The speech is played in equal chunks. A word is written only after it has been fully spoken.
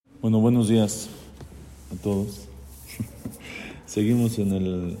Bueno, buenos días a todos. Seguimos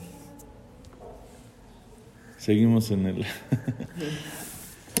en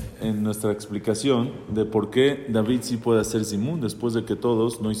en nuestra explicación de por qué David sí puede hacer Zimun después de que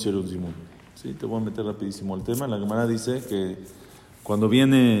todos no hicieron Zimun. Sí, te voy a meter rapidísimo al tema. La Gemara dice que cuando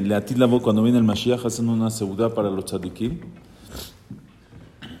viene el Mashiaj, hacen una seudá para los tzadikim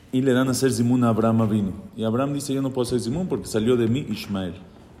y le dan a hacer Zimun a Abraham vino. Y Abraham dice, yo no puedo hacer Zimun porque salió de mí Ishmael.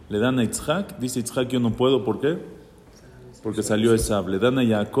 Le dan a Yitzhak, dice Yitzhak, yo no puedo, ¿por qué? Porque salió Esab. Le dan a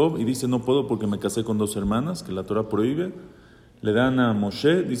Jacob y dice, no puedo porque me casé con 2 hermanas, que la Torah prohíbe. Le dan a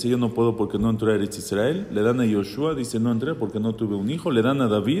Moshe, dice, yo no puedo porque no entré a Eretz Israel. Le dan a Yoshua, dice, no entré porque no tuve un hijo. Le dan a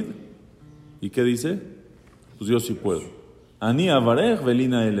David, ¿y qué dice? Pues yo sí puedo. Ani avarech,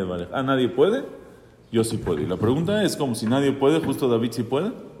 velina ele avarech. Ah, nadie puede, yo sí puedo. Y la pregunta es, como si nadie puede, justo David sí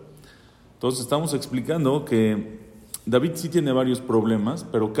puede. Entonces estamos explicando que David sí tiene varios problemas,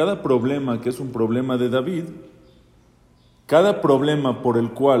 pero cada problema que es un problema de David, cada problema por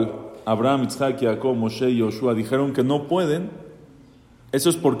el cual Abraham, Yitzhak, Jacob, Moshe y Yoshua dijeron que no pueden, eso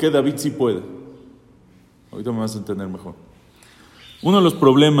es porque David sí puede. Ahorita me vas a entender mejor. Uno de los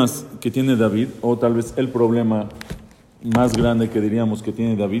problemas que tiene David, o tal vez el problema más grande que diríamos que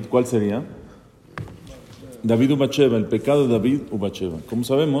tiene David, ¿cuál sería? David u Bathsheba, el pecado de David u Bathsheba. Como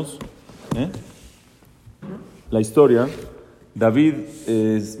sabemos, la historia, David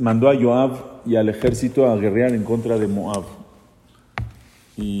mandó a Joab y al ejército a guerrear en contra de Moab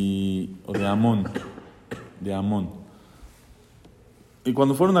o de Amón. Y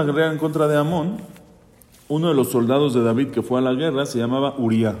cuando fueron a guerrear en contra de Amón, uno de los soldados de David que fue a la guerra se llamaba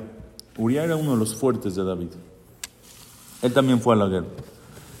Uría. Uría era uno de los fuertes de David. Él también fue a la guerra.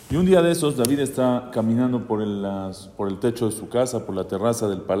 Y un día de esos, David está caminando por el techo de su casa, por la terraza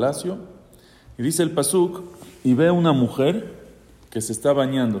del palacio, y dice el pasuk, y ve a una mujer que se está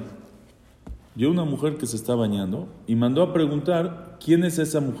bañando. Vio una mujer que se está bañando y mandó a preguntar, ¿quién es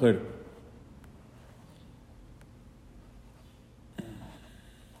esa mujer?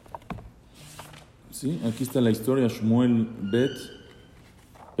 Sí, aquí está la historia, Shmuel Bet,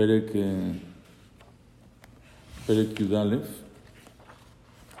 Perek Yudalef,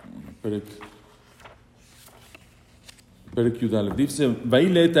 Perek Yudalef. Dice,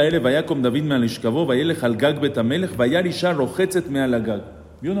 Vaile et haere vayakom David me'al ishkavo, vayelech al gag bet hamelech, vayar isha rochetzet me'al agag.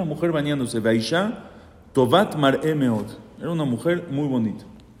 Vio una mujer bañándose, Vaisha tovat mar'e meod. Era una mujer muy bonita.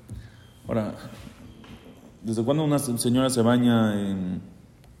 Ahora, ¿desde cuándo una señora se baña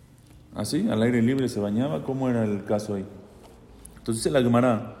así, al aire libre se bañaba? ¿Cómo era el caso ahí? Entonces dice la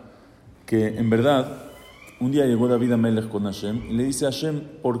Gemara que en verdad un día llegó David a Melech con Hashem y le dice a Hashem,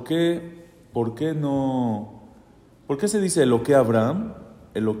 ¿por qué se dice Eloque Abraham,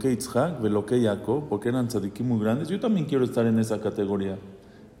 Eloque Yitzhak, Eloque Jacob? Porque eran tzadikim muy grandes. Yo también quiero estar en esa categoría,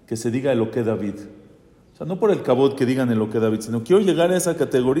 que se diga Eloque David. O sea, no por el kabod que digan Eloque David, sino quiero llegar a esa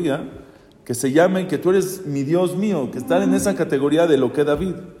categoría que se llame que tú eres mi Dios mío, que estar en esa categoría de Eloque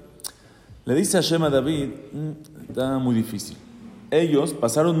David. Le dice Hashem a David, está muy difícil. Ellos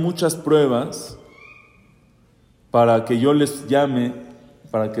pasaron muchas pruebas para que yo les llame,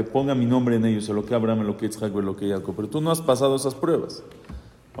 para que ponga mi nombre en ellos, lo que Abraham, lo que Yitzhak, lo que Jacob. Pero tú no has pasado esas pruebas.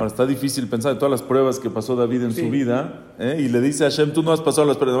 Ahora está difícil pensar en todas las pruebas que pasó David en su vida, y le dice a Hashem, tú no has pasado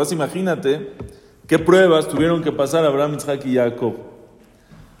las pruebas. Además, imagínate qué pruebas tuvieron que pasar Abraham, Yitzhak y Jacob.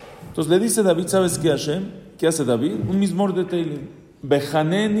 Entonces le dice David, ¿sabes qué, Hashem? ¿Qué hace David? Un mismor de Teilim.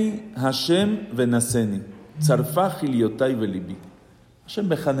 Bejaneni Hashem venaseni. Tzarfach iliotai velibi. Hashem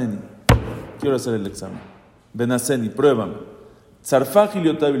bejaneni. Quiero hacer el examen. Venaseni, pruébame. Tzarfach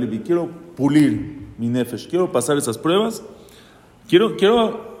iliotai velibi. Quiero pulir mi nefesh. Quiero pasar esas pruebas.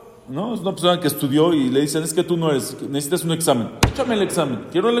 No, es una persona que estudió y le dicen, es que tú no eres, necesitas un examen. Échame el examen.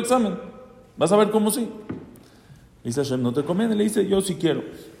 Quiero el examen. Vas a ver cómo sí. Dice Hashem, ¿no te conviene? Le dice, yo sí quiero.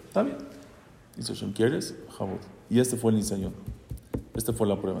 Está bien. Dice Hashem, ¿quieres? Javot. Y este fue el ensayón. Esta fue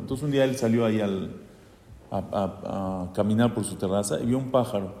la prueba. Entonces un día él salió ahí a caminar por su terraza y vio un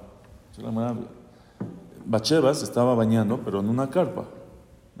pájaro. Bathsheba se estaba bañando, pero en una carpa.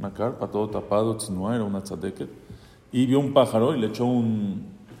 Una carpa, todo tapado, tznua, era una tzadeket. Y vio un pájaro y le echó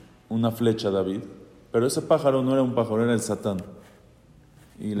una flecha a David. Pero ese pájaro no era un pájaro, era el Satán.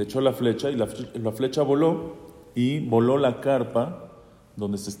 Y le echó la flecha y la flecha voló y voló la carpa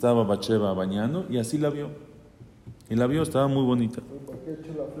donde se estaba Bathsheba bañando y así la vio. Y la vio, estaba muy bonita. ¿Por qué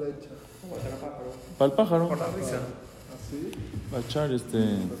echó la flecha? ¿Cómo era el pájaro? Para el pájaro. Por la risa. ¿Así? Va a echar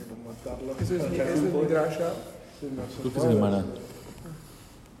Para matarlo. Eso es midrasha. Sí, no se Creo que puede. se llamará.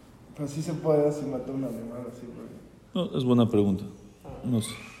 Pero sí se puede si mata un animal así. Porque... No, es buena pregunta. No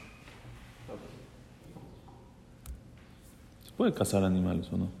sé. ¿Se puede cazar animales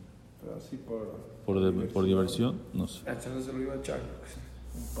o no? Así por por diversión, no sé. Entonces se lo iba a echar.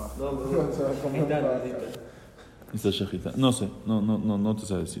 un paja. No, O sea, como un paja. Esta shejita. No sé, no te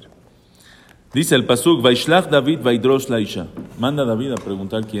sé decir. Dice el pasuk, Vaishlach David Vaidrosh Laisha. Manda a David a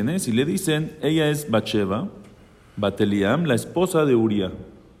preguntar quién es y le dicen, ella es Batsheva, Bateliam, la esposa de Uría.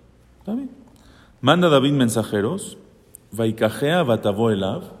 ¿Está bien? Manda a David mensajeros, Vaikajea Batavo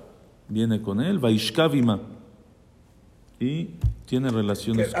Elav, viene con él, Vaishkavima, y tiene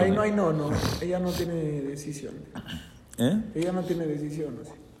relaciones con Ahí él. no hay no. Ella no tiene decisión. Ella no tiene decisión.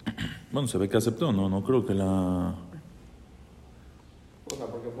 Así. Bueno, se ve que aceptó, no creo que la... O sea,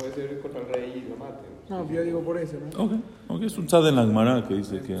 porque puede ser contra el rey y lo mate. No, yo digo por eso, ¿no? Ok, es un tzad en la Gemara que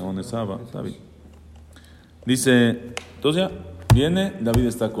dice que Onesaba, está bien. Dice, entonces ya, viene, David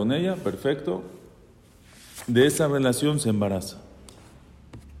está con ella, perfecto. De esa relación se embaraza.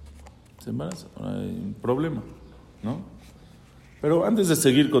 Ahora hay un problema, ¿no? Pero antes de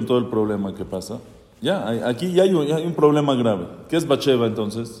seguir con todo el problema que pasa, aquí ya hay un problema grave. ¿Qué es Batsheva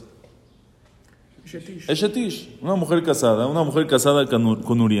entonces? Es Shetish, una mujer casada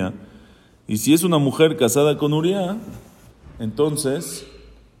con Uría. Y si es una mujer casada con Uría, entonces,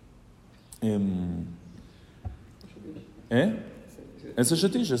 es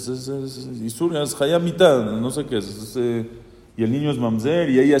Shetish, es Isuria, es Hayamita, no sé qué es, y el niño es Mamzer,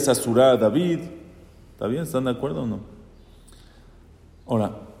 y ella es Asurá David. ¿Está bien? ¿Están de acuerdo o no?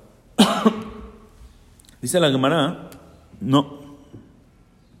 Ahora, dice la Gemara, no.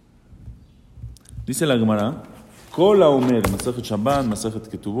 Dice la Gemara, Kol HaOmer, Masajet Shabbat, Masajet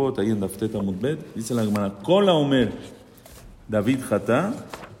Ketubot, ahí en Daftet Amud Bet, dice la Gemara, Kol HaOmer, David Jatá,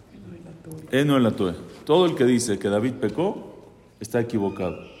 Eno el Atoe. Todo el que dice que David pecó, está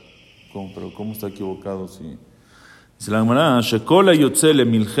equivocado. Pero ¿cómo está equivocado? Si... Dice la Gemara, Shekol HaYotze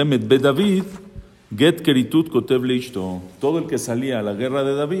LeMilchemet Be David, Get Keritut Kotev Leishto. Todo el que salía a la guerra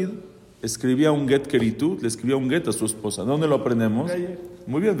de David, escribía un Get Keritut, le escribía un Get a su esposa. ¿Dónde lo aprendemos?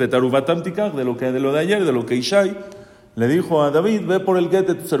 Muy bien, de Tarubatam Tikach, de lo de ayer, de lo que Ishai le dijo a David, ve por el Get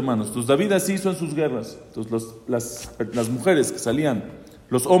de tus hermanos. Entonces David así hizo en sus guerras. Entonces las mujeres que salían,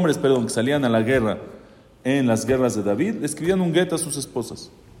 los hombres, que salían a la guerra en las guerras de David, le escribían un Get a sus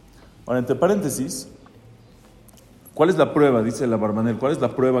esposas. Ahora, entre paréntesis, ¿cuál es la prueba? Dice la Barmanel, ¿cuál es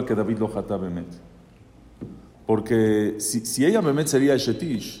la prueba que David lo jatá bemet? Porque si ella bemet sería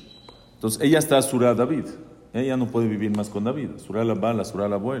Shetish, entonces ella está asurá a David. Ella no puede vivir más con David. Asurá la bala, asurá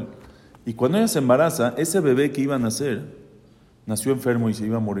la abuela. Y cuando ella se embaraza, ese bebé que iba a nacer, nació enfermo y se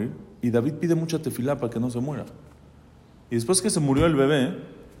iba a morir. Y David pide mucha tefilá para que no se muera. Y después que se murió el bebé,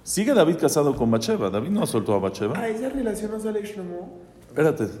 sigue David casado con Batsheva. David no soltó a Batsheva. Esa relación no sale Shlomo.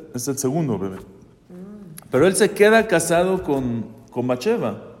 Espérate, es el segundo bebé. Pero él se queda casado con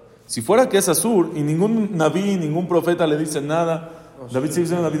Batsheva. Si fuera que es Asur y ningún naví, ningún profeta le dice nada, David sigue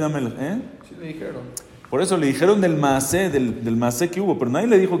siendo David Amelech. Sí le dijeron. Por eso le dijeron del maasé, del maasé que hubo, pero nadie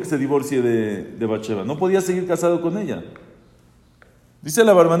le dijo que se divorcie de Batsheva. No podía seguir casado con ella. Dice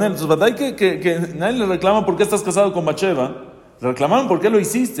la Barmanel, entonces, ¿verdad que nadie le reclama por qué estás casado con Batsheva? Le reclamaron por qué lo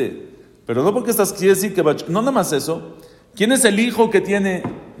hiciste. Pero no porque quiere decir que Batsheva, no nada más eso. ¿Quién es el hijo que tiene?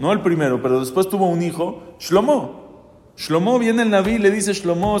 No el primero, pero después tuvo un hijo, Shlomo viene el Naví y le dice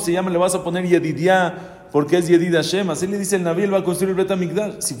Shlomo, le vas a poner Yedidiah, porque es Yedid Hashem. Así le dice el Naví, él va a construir el Bet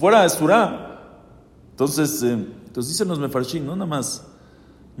HaMikdash. Si fuera Asurá, entonces dicen los Mefarshim, no nada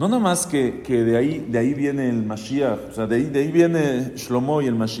más que de ahí viene el Mashiach, o sea, de ahí viene Shlomo y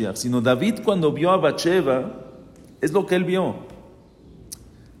el Mashiach, sino David cuando vio a Batsheva, es lo que él vio.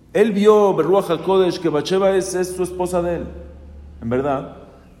 Él vio, Beruach HaKodesh, que Batsheva es su esposa de él. En verdad,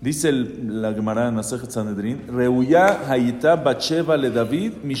 dice la Gemara en Masejet Sanedrin, Reuyá hayita Batsheva le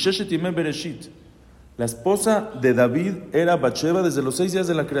David, misheshet yemei bereshit. La esposa de David era Batsheva desde los 6 días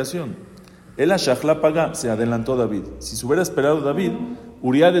de la creación. Él a Shachla paga, se adelantó David. Si se hubiera esperado David,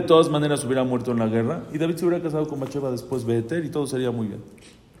 Uría de todas maneras hubiera muerto en la guerra y David se hubiera casado con Batsheva después Beheter y todo sería muy bien.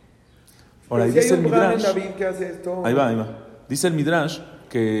 Ahora, ahí dice el Midrash. David que hace esto. Ahí va. Dice el Midrash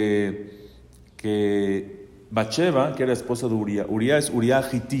que Batsheva, que era esposa de Uría es Uría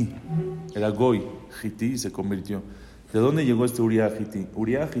Hiti, era Goy, Hiti, y se convirtió. ¿De dónde llegó este Uría Hiti?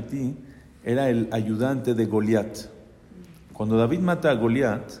 Uría Hiti era el ayudante de Goliat. Cuando David mata a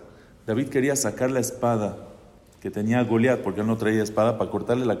Goliat, David quería sacar la espada que tenía Goliat, porque él no traía espada, para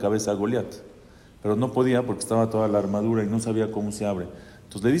cortarle la cabeza a Goliat. Pero no podía porque estaba toda la armadura y no sabía cómo se abre.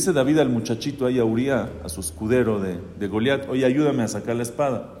 Entonces le dice David al muchachito ahí a Uría, a su escudero de Goliat, oye, ayúdame a sacar la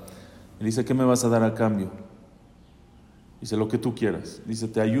espada. Le dice, ¿qué me vas a dar a cambio? Dice, lo que tú quieras. Dice,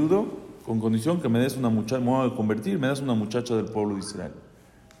 te ayudo con condición que me des una muchacha, me voy a convertir, me das una muchacha del pueblo de Israel.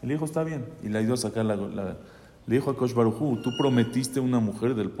 El hijo está bien. Y le ayudó a sacar Le dijo a Kosh Baruj Hu, ¿tú prometiste una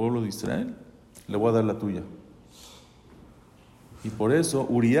mujer del pueblo de Israel? Le voy a dar la tuya. Y por eso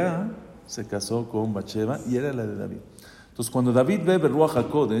Uriah se casó con Bathsheba y era la de David. Entonces, cuando David ve Beruach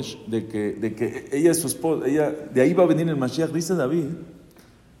HaKodesh, de que ella es su esposa, de ahí va a venir el Mashiach, dice David,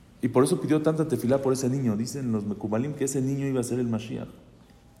 y por eso pidió tanta tefilá por ese niño. Dicen los Mekubalim que ese niño iba a ser el Mashiach.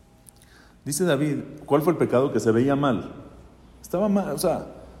 Dice David, ¿cuál fue el pecado? Que se veía mal. Estaba mal, o sea,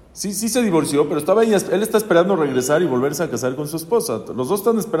 sí se divorció, pero estaba ahí, él está esperando regresar y volverse a casar con su esposa. Los dos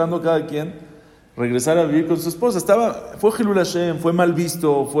están esperando cada quien regresar a vivir con su esposa. Fue Hilul Hashem, fue mal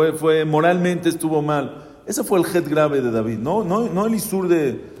visto, fue moralmente estuvo mal. Ese fue el het grave de David, no el isur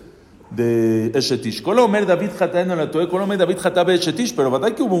de Eshetish. Kol omer David Hatá no la toé, kol omer David Hatá be Eshetish, pero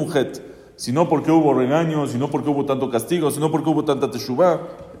 ¿verdad que hubo un het? Si no, ¿por qué hubo regaños? Si no, ¿por qué hubo tanto castigo? Si no, ¿por qué hubo tanta teshuvá?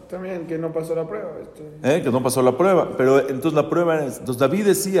 También que no pasó la prueba. Que no pasó la prueba. Pero entonces la prueba era... Entonces David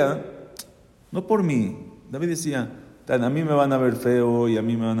decía, no por mí, David decía, a mí me van a ver feo y a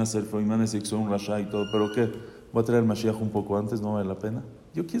mí me van a hacer feo y me van a decir que soy un rasha y todo, pero ¿qué? Voy a traer Mashiach un poco antes, no vale la pena.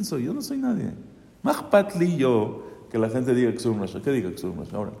 ¿Yo quién soy? Yo no soy nadie. Mahpatli yo, que la gente diga que soy un rasha. ¿Qué diga que soy un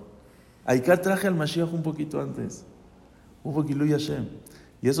rasha? Ahora, Aikar traje al Mashiach un poquito antes. Un poquito y Hashem.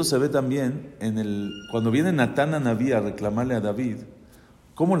 Y eso se ve también cuando viene Natán a Naví a reclamarle a David.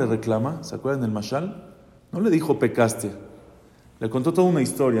 ¿Cómo le reclama? ¿Se acuerdan del Mashal? No le dijo pecaste. Le contó toda una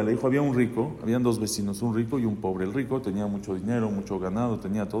historia. Le dijo, habían dos vecinos, un rico y un pobre. El rico tenía mucho dinero, mucho ganado,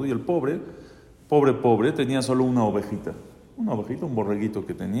 tenía todo. Y el pobre, tenía solo una ovejita. Un borreguito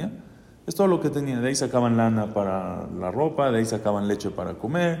que tenía. Es todo lo que tenía. De ahí sacaban lana para la ropa, de ahí sacaban leche para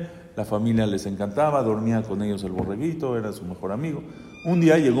comer. La familia les encantaba, dormía con ellos el borreguito, era su mejor amigo. Un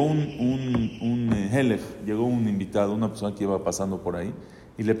día llegó un helech, llegó un invitado, una persona que iba pasando por ahí,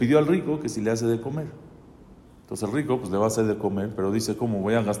 y le pidió al rico que si le hace de comer. Entonces el rico pues le va a hacer de comer, pero dice, ¿cómo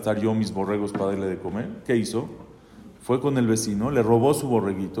voy a gastar yo mis borregos para darle de comer? ¿Qué hizo? Fue con el vecino, le robó su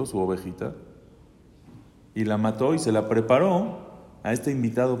borreguito, su ovejita, y la mató y se la preparó a este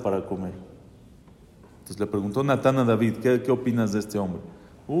invitado para comer. Entonces le preguntó Natán a David, ¿qué opinas de este hombre?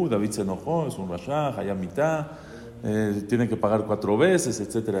 David se enojó, es un rasha, hayamita, tiene que pagar 4 veces,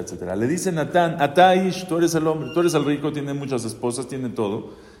 etcétera, etcétera. Le dice Natán, Ataish, tú eres el hombre, tú eres el rico, tiene muchas esposas, tiene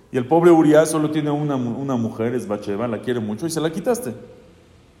todo. Y el pobre Uriah solo tiene una mujer, es Bathsheba, la quiere mucho y se la quitaste.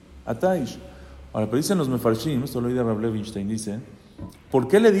 Ataish. Ahora, pero dicen los mefarshim, esto lo oí de Rav Levinstein, dice, ¿por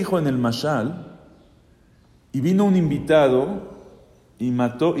qué le dijo en el mashal y vino un invitado y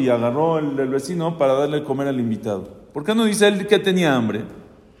mató y agarró el vecino para darle de comer al invitado? ¿Por qué no dice él que tenía hambre?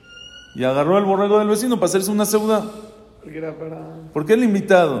 Y agarró el borrego del vecino para hacerse una seudá. ¿Por qué el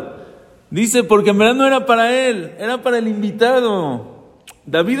invitado? Dice, porque en verdad no era para él, era para el invitado.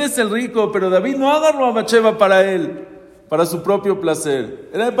 David es el rico, pero David no agarró a Bathsheba para él, para su propio placer.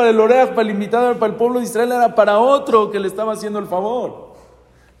 Era para el oreaj, para el invitado, para el pueblo de Israel, era para otro que le estaba haciendo el favor.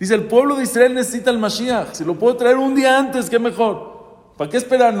 Dice, el pueblo de Israel necesita el Mashiach. Si lo puedo traer un día antes, qué mejor. ¿Para qué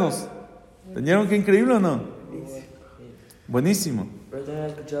esperarnos? ¿Entendieron qué increíble o no? Buenísimo. Pero también he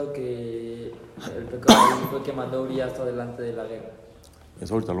escuchado que el pecado fue que mandó a Uriah hasta delante de la guerra.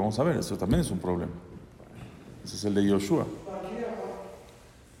 Eso ahorita lo vamos a ver, eso también es un problema. Ese es el de Yoshua.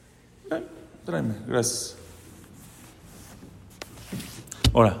 Tráeme, gracias.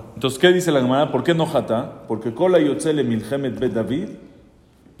 Ahora, entonces, ¿qué dice la Gemara? ¿Por qué no jata? Porque Kola Yotzele Milchemet Bet David,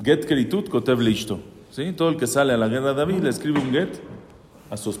 Get Keritut Kotev Leishto. ¿Sí? Todo el que sale a la guerra de David le escribe un get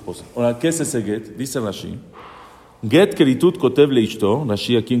a su esposa. Ahora, ¿qué es ese get? Dice Rashi. Get Keritut Kotev Leishto,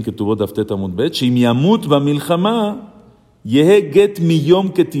 Rashi aquí en Ketubot Aftet Amud Bet, Shim Yamut Bamilchama, Yehe Get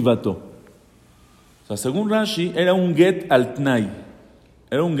Miyom Ketivato. O sea, según Rashi, era un get al tnai.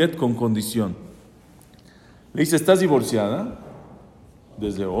 Era un get con condición. Le dice, estás divorciada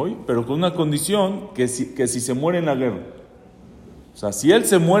desde hoy, pero con una condición que si se muere en la guerra. O sea, si él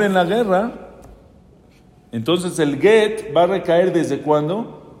se muere en la guerra, entonces el get va a recaer ¿desde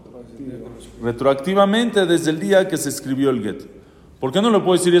cuándo? Retroactivamente desde el día que se escribió el get. ¿Por qué no le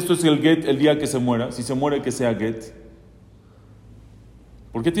puedo decir esto es el get el día que se muera? Si se muere que sea get.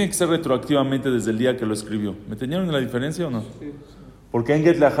 ¿Por qué tiene que ser retroactivamente desde el día que lo escribió? ¿Me entendieron la diferencia o no? Sí. Porque en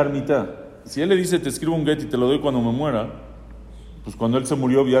get la mitad. Si él le dice te escribo un get y te lo doy cuando me muera, pues cuando él se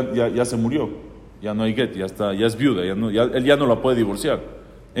murió ya se murió. Ya no hay get, ya es viuda, él ya no la puede divorciar.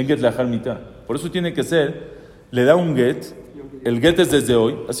 En get la mitad. Por eso tiene que ser, le da un get, el get es desde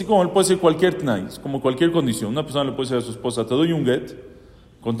hoy, así como él puede decir cualquier tnai, es como cualquier condición. Una persona le puede decir a su esposa, te doy un get,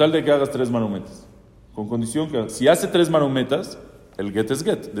 con tal de que hagas 3 marometas. Con condición que si hace 3 marometas, el get es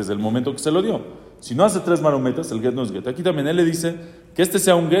get, desde el momento que se lo dio. Si no hace 3 marometas, el get no es get. Aquí también él le dice que este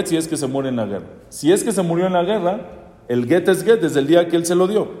sea un get si es que se muere en la guerra. Si es que se murió en la guerra, el get es get desde el día que él se lo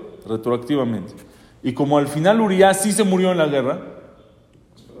dio, retroactivamente. Y como al final Uriah sí se murió en la guerra,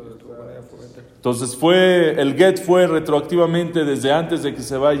 entonces el get fue retroactivamente desde antes de que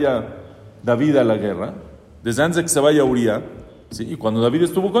se vaya David a la guerra, desde antes de que se vaya Uriah, ¿sí? Y cuando David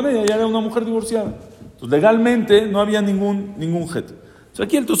estuvo con ella, ya era una mujer divorciada. Entonces legalmente no había ningún get. Entonces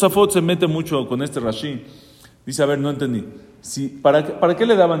aquí el Tosafot se mete mucho con este Rashi. Dice, a ver, no entendí. ¿Para qué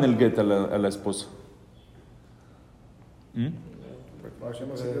le daban el get a la esposa?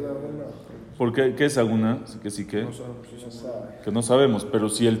 ¿Por qué? ¿Qué es alguna? Que no sabemos. Pero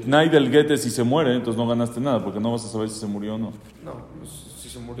si el tnai del get es si se muere, entonces no ganaste nada, porque no vas a saber si se murió o no. No, si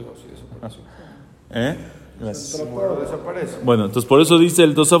se murió, si desapareció. Gracias. Si murió, desaparece. Bueno, entonces por eso dice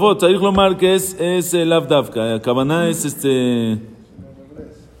el Tosafot, Tzarich lomar que es el avdavka. Kavaná es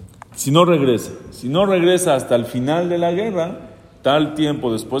si no regresa hasta el final de la guerra, tal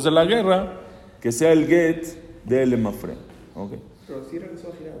tiempo después de la guerra, que sea el get de Lemafre. Okay. Pero sí regresó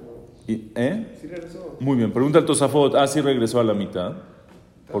al final, ¿no? Sí regresó. Muy bien, pregunta el Tosafot, sí regresó a la mitad,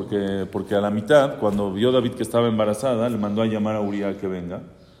 porque a la mitad, cuando vio David que estaba embarazada, le mandó a llamar a Uriah que venga,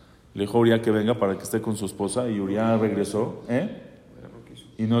 le dijo a Uriah que venga para que esté con su esposa, y Uriah regresó,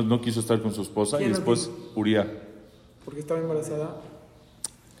 y no quiso estar con su esposa, y después Uriah. ¿Porque estaba embarazada?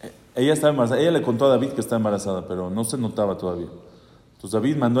 Ella estaba embarazada, ella le contó a David que estaba embarazada, pero no se notaba todavía. Entonces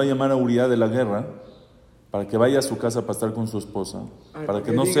David mandó a llamar a Uriah de la guerra, para que vaya a su casa para estar con su esposa, para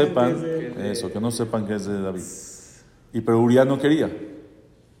que no sepan que no sepan que es de David. Pero Uriah no quería.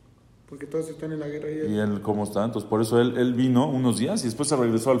 Porque todos están en la guerra y él cómo está, entonces por eso él vino unos días y después se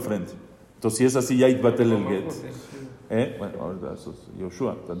regresó al frente. Entonces si es así ya batel el get. Bueno, ahora eso es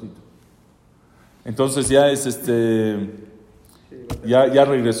Yoshua, tantito. Entonces ya es ya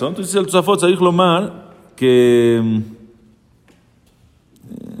regresó. Entonces el Tosafot Tzarich lomar que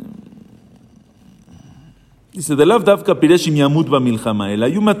dice, de lav davka piresh im yamut bamilchama, el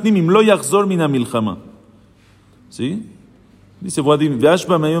ayu matnim im lo yachzor min hamilchama. ¿Sí? Dice,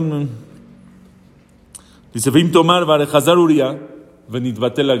 ve'ashba mayom. Dice, ve'im tomar varechazar Uriah,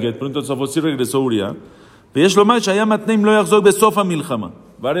 venitbatel haget. Pero entonces sí regresó Uriah. Ve'yesh lomar shaya matnim lo yachzor besof hamilchama.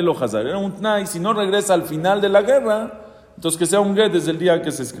 Vare lo chazar. Era un tnai, si no regresa al final de la guerra, entonces que sea un get desde el día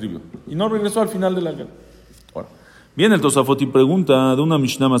que se escribió. Y no regresó al final de la guerra. Ahora, viene el Tosafot y pregunta de una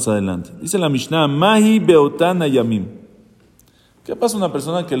Mishnah más adelante. Dice la Mishnah, Mahi beotana yamim. ¿Qué pasa a una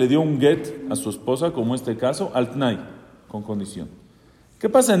persona que le dio un get a su esposa, como este caso, al tnai, con condición? ¿Qué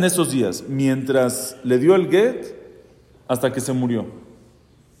pasa en esos días? Mientras le dio el get, hasta que se murió.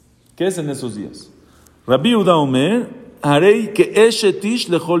 ¿Qué es en esos días? Rabbi Yehuda Omer, harei que eshetish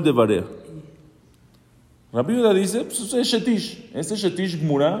lechol devarer. Rabbi Yehuda dice, pues es eshetish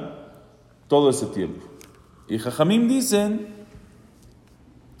gmura todo ese tiempo. Y Jajamim dicen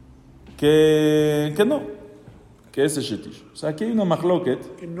que no, que es Shetish. O sea, aquí hay una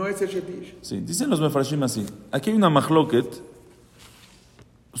machloket. Que no es Shetish. Sí, dicen los mefarshim así. Aquí hay una machloket.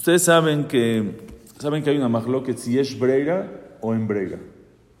 Ustedes saben que hay una machloket si es breira o en breira.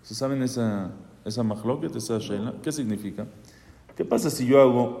 ¿Ustedes saben esa machloket, esa sheila? ¿Qué significa? ¿Qué pasa si yo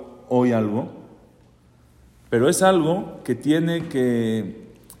hago hoy algo, pero es algo que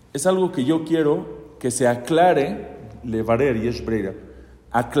es algo que yo quiero que se aclare, levarer y es breira,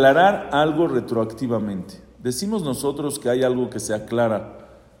 aclarar algo retroactivamente? ¿Decimos nosotros que hay algo que se aclara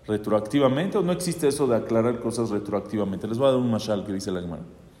retroactivamente o no existe eso de aclarar cosas retroactivamente? Les voy a dar un mashal que dice la Gemara.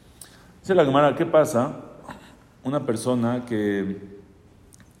 Dice la Gemara, ¿qué pasa? Una persona que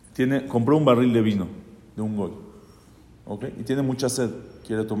compró un barril de vino de un goy, ¿okay? Y tiene mucha sed,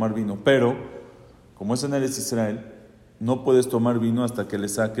 quiere tomar vino, pero como es en Eretz Israel, no puedes tomar vino hasta que le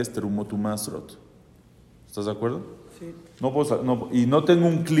saques terumot umasrot. ¿Estás de acuerdo? Sí. Y no tengo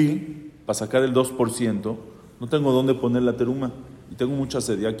un cli para sacar el 2%, no tengo dónde poner la teruma, y tengo mucha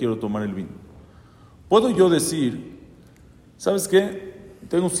sed, ya quiero tomar el vino. ¿Puedo yo decir, ¿sabes qué?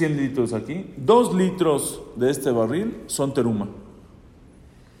 Tengo 100 litros aquí, 2 litros de este barril son teruma.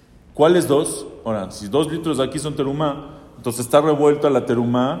 ¿Cuáles 2? Ahora, si 2 litros de aquí son teruma, entonces está revuelta la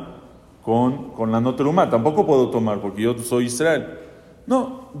teruma con la no teruma. Tampoco puedo tomar porque yo soy Israel.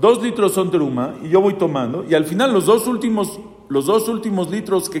 No, 2 litros son teruma y yo voy tomando, y al final los dos últimos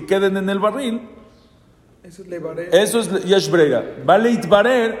litros que queden en el barril, eso es yesh breira. Vale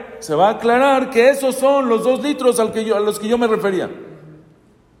itbarer, se va a aclarar que esos son los 2 litros a los que yo me refería.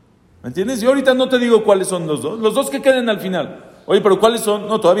 ¿Me entiendes? Yo ahorita no te digo cuáles son los dos que queden al final. Oye, pero ¿cuáles son?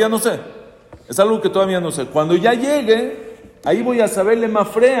 No, todavía no sé. Es algo que todavía no sé. Cuando ya llegue, ahí voy a saberle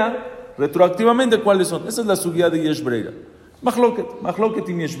mafrea retroactivamente cuáles son. Esa es la subida de yesh breira. Machloket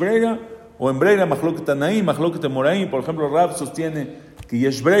y yesh breira, o en breira, machloket anaí, machloket moraí. Por ejemplo, Rab sostiene que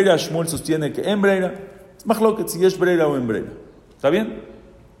yesh breira, Shmuel sostiene que en breira. Es machloket si yesh breira o en breira. ¿Está bien?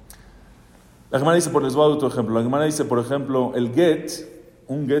 La Gemara dice, les voy a dar otro ejemplo. La Gemara dice, por ejemplo, el get,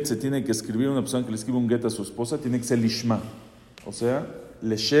 un get se tiene que escribir, una persona que le escribe un get a su esposa, tiene que ser lishma. O sea,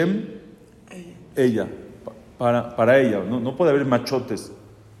 leshem, ella, para ella. No puede haber machotes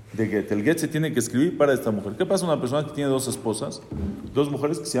de get. El get se tiene que escribir para esta mujer. ¿Qué pasa a una persona que tiene dos esposas, dos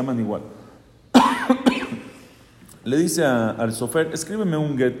mujeres que se llaman igual? Le dice al sofer, escríbeme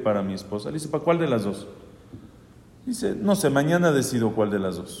un get para mi esposa. Le dice, ¿para cuál de las dos? Dice, no sé, mañana decido cuál de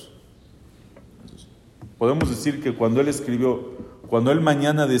las dos. Podemos decir que cuando él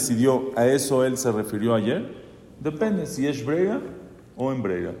mañana decidió, ¿a eso él se refirió ayer? Depende, si es breira o en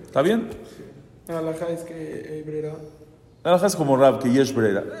breira. ¿Está bien? La halajá es que breira. La halajá es como Rab, que yesh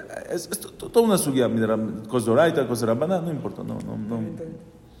breira. Es toda una suya, cosa de oraita, cosa de rabbaná, no importa. No.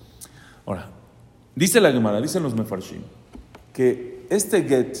 Ahora, dice la Gemara, dicen los mefarshim, que este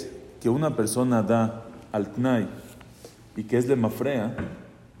get que una persona da al tnai y que es de mafrea,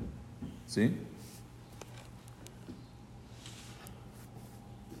 ¿sí?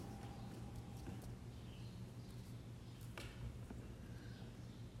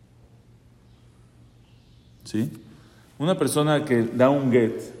 ¿Sí? Una persona que da un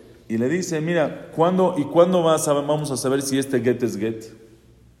get y le dice, mira, ¿cuándo vamos a saber si este get es get?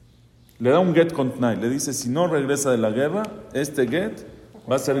 Le da un get con tnai, le dice, si no regresa de la guerra, este get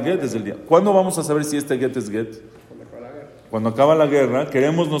va a ser get desde el día. ¿Cuándo vamos a saber si este get es get? Cuando acaba la guerra,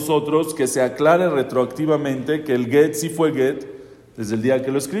 queremos nosotros que se aclare retroactivamente que el get sí fue get desde el día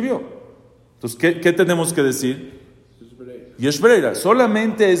que lo escribió. Entonces, ¿qué tenemos que decir? Yesh breira.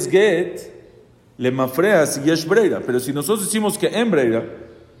 Solamente es get le mafrea si yesh breira, pero si nosotros decimos que en breira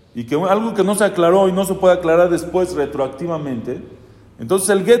y que algo que no se aclaró y no se puede aclarar después retroactivamente, entonces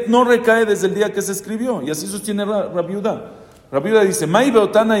el get no recae desde el día que se escribió, y así sostiene Rabbi Yehuda. Rabbi Yehuda dice, Mai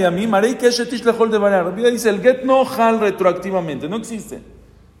beotana y a mí, marei que shetish lejol de variar. Rabbi Yehuda dice, el get no jal retroactivamente, no existe.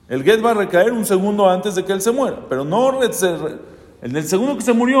 El get va a recaer un segundo antes de que él se muera, pero no en el segundo que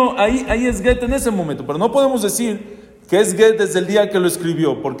se murió, ahí es get en ese momento, pero no podemos decir que es get desde el día que lo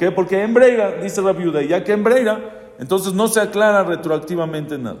escribió. ¿Por qué? Porque en breira, dice Rabbi Yehuda, y ya que en breira, entonces no se aclara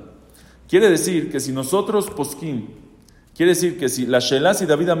retroactivamente nada. Quiere decir que si nosotros poskim, quiere decir que si la Shelah, si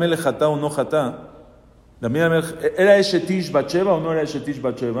David Amelech jatá o no jatá, David Amelech, ¿era Eshetish Bacheva o no era Eshetish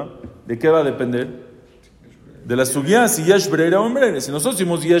Bacheva? ¿De qué va a depender? De la sugya, si yesh breira o en breira. Si nosotros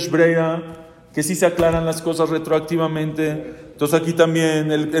decimos yesh breira, que si se aclaran las cosas retroactivamente, entonces aquí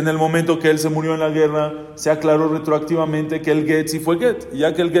también, en el momento que él se murió en la guerra, se aclaró retroactivamente que el get sí fue get. Y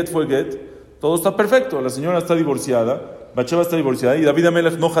ya que el get fue get, todo está perfecto. La señora está divorciada, Bacheva está divorciada, y David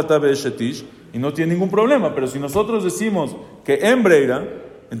Amelech no jatá be'eshetish, y no tiene ningún problema. Pero si nosotros decimos que en breira,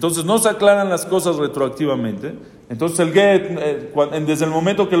 entonces no se aclaran las cosas retroactivamente, entonces el get, desde el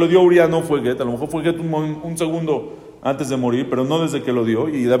momento que lo dio Uriah no fue get, a lo mejor fue get un segundo antes de morir, pero no desde que lo dio,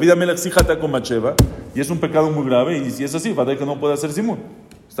 y David Amelech sí jatá con Bacheva, y es un pecado muy grave, y si es así, va a que no puede hacer simón.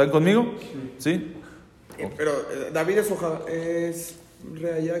 ¿Están conmigo? ¿Sí? Pero David es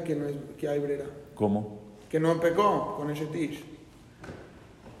reallá que no es que hay brera. ¿Cómo? Que no pecó con ese tish.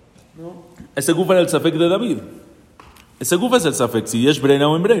 ¿No? Ese guf era el safek de David. Ese guf es el safek, si es breira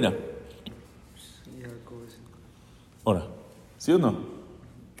o en breira. Ahora, ¿sí o no?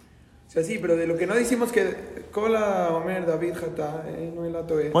 O sea, sí, pero de lo que no decimos que Kola Omer David Jatá, no el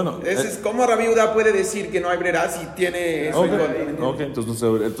ato es. Bueno, es como Rabbi Yehuda puede decir que no hay brera si tiene eso. Ok, entonces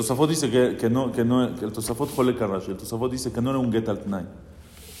el Tosafot dice que el Tosafot jole Karash, el Tosafot dice que no era un get al tnai.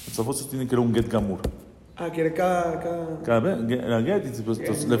 El Tosafot sostiene que era un get gamur. Que era cada vez era get, y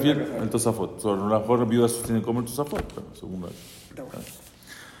pues, le fiel el Tosafot. Sobre la mejor Rabbi Yehuda sostiene como el Tosafot, pero según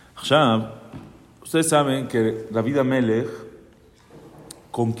Ahora, ustedes saben que David Amelech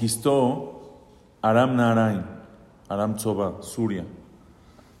conquistó Aram Naharaim, Aram Tzoba, Suria.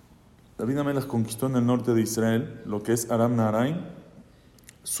 David Amelech conquistó en el norte de Israel lo que es Aram Naharaim,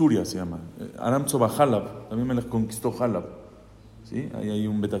 Suria se llama. Aram Tzoba, Halab. David Amelech conquistó Halab. ¿Sí? Ahí hay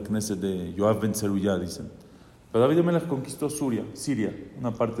un Betacneset de Yoav ben Zeruyah, dicen. Pero David Amelech conquistó Siria,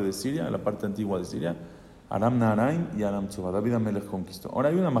 una parte de Siria, la parte antigua de Siria, Aram Naharaim y Aram Tzoba. David Amelech conquistó. Ahora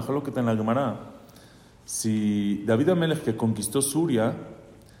hay una majaloketa en la Gemara. Si David Amelech que conquistó Suria,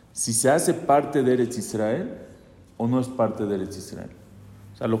 si se hace parte de Eretz Israel o no es parte de Eretz Israel.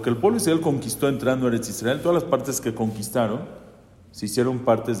 O sea, lo que el pueblo de Israel conquistó entrando a Eretz Israel, todas las partes que conquistaron, se hicieron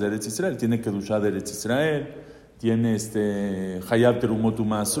partes de Eretz Israel. Tiene Kedushá de Eretz Israel, tiene Hayab Terumot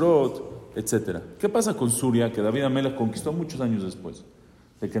U'Maasrot, etc. ¿Qué pasa con Suria, que David Amelech conquistó muchos años después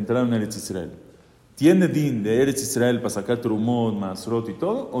de que entraron a Eretz Israel? ¿Tiene din de Eretz Israel para sacar Terumot, Maasrot y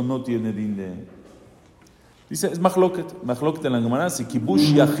todo, o no tiene din de...? Dice, es Mahloket en la Gemara, si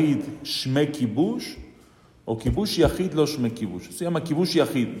Kibush Yahid Shme Kibush, o kibush yachid lo shme kibush. Se llama kibush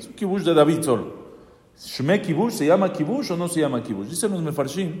yachid, es un kibush de David solo. Shme kibush, ¿se llama kibush o no se llama kibush? Dicen los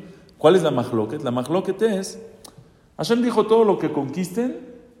mefarshim, ¿cuál es la mahloket? La mahloket es, Hashem dijo todo lo que conquisten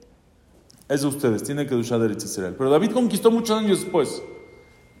es de ustedes, tiene que dushar de Eretz Israel. Pero David conquistó muchos años después.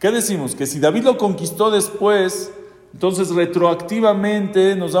 ¿Qué decimos? Que si David lo conquistó después, entonces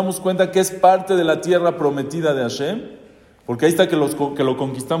retroactivamente nos damos cuenta que es parte de la tierra prometida de Hashem, porque ahí está que lo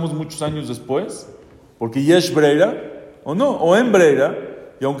conquistamos muchos años después, porque Yesh Breira, o no, o en Breira,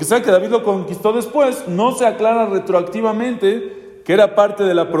 y aunque sea que David lo conquistó después, no se aclara retroactivamente que era parte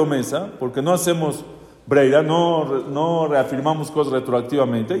de la promesa, porque no hacemos Breira, no reafirmamos cosas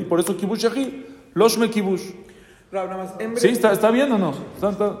retroactivamente, y por eso Kibush Yachid, Loshme Kibush. Rab, nada más, ¿Sí? ¿Está bien o no?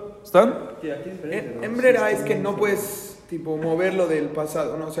 ¿Están? Embrera es que no puedes tipo moverlo del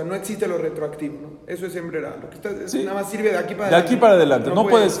pasado, ¿no? O sea, no existe lo retroactivo, ¿no? Eso es embrera. Lo que está, Sí. nada más sirve de aquí para De adelante. aquí para adelante. No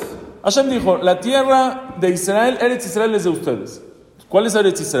puedes. Hashem dijo, la tierra de Israel, Eretz Israel es de ustedes. ¿Cuál es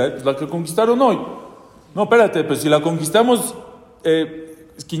Eretz Israel? Pues la que conquistaron hoy. No, espérate, pues si la conquistamos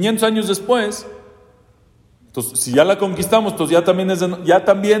 500 años después, entonces si ya la conquistamos, entonces ya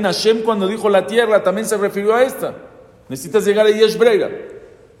también Hashem cuando dijo la tierra también se refirió a esta. Necesitas llegar a Yesh Breira.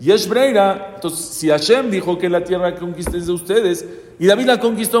 Yesh Breira, entonces si Hashem dijo que la tierra que conquista es de ustedes, y David la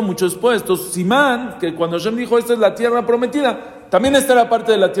conquistó mucho después, entonces Simán, que cuando Hashem dijo esta es la tierra prometida, también esta era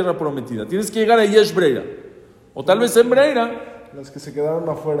parte de la tierra prometida. Tienes que llegar a Yesh Breira. O tal vez en Breira. Los que se quedaron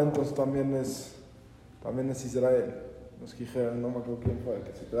afuera entonces también es Israel. Los que dijeron, no me acuerdo quién fue,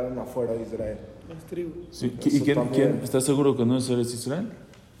 que se quedaron afuera de Israel. Las tribus. Sí. ¿Y quién? ¿Estás seguro que no es Eretz Israel?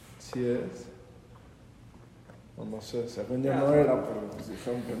 Sí es. No sé, según yo no era, pero pues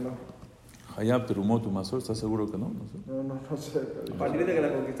dijeron que no. Hayab, Terumot, Masor, ¿estás seguro que no? No sé. No sé. A partir de que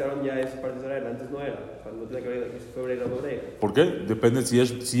la conquistaron ya es parte de Israel, antes no era. Cuando tiene que ver que fue Breira o no Breira. ¿Por qué? Depende si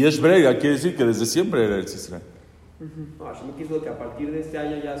es Breira, quiere decir que desde siempre era Eretz Israel. No, Hashem quiso que a partir de este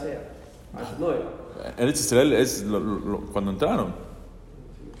año ya sea. Antes no era. Eretz Israel es cuando entraron.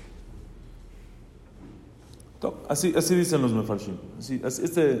 Así dicen los mefarshim.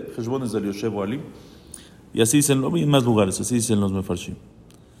 Este Heshbon es del Yoshev Ali. Y así dicen, lo vi en más lugares, así dicen los mefarshim.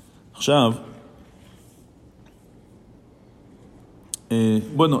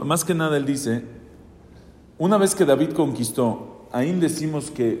 Bueno, más que nada él dice, una vez que David conquistó, ahí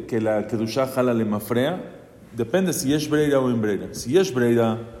decimos que la Kedushá jala le mafrea, depende si es Breira o en Breira. Si es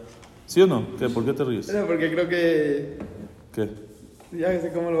Breira, ¿sí o no? ¿Qué? ¿Por qué te ríes? No, porque creo que ¿Qué? ya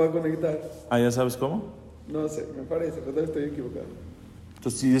sé cómo lo va a conectar. ¿Ya sabes cómo? No sé, me parece, pero tal vez estoy equivocado.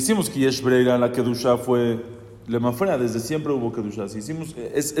 Entonces, si decimos que Yesh Breira, la Kedushá fue Lemafrea, desde siempre hubo Kedushá. Si decimos,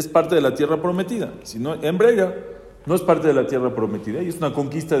 es parte de la tierra prometida. Si no, en Breira no es parte de la tierra prometida. Y es una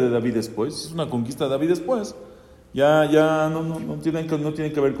conquista de David después. Si es una conquista de David después, ya no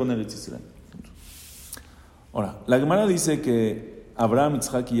tiene que ver con Eretz Israel. Ahora, la Gemara dice que Abraham,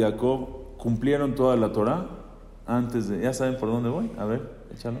 Isaac y Jacob cumplieron toda la Torah antes de... ¿Ya saben por dónde voy? A ver,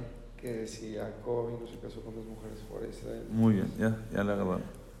 échalo. Que si Jacob no se casó con dos mujeres fuera de Israel. Muy bien, ya la agarraron.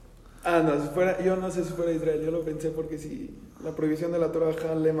 Yo no sé si fuera Israel, yo lo pensé porque si la prohibición de la Torah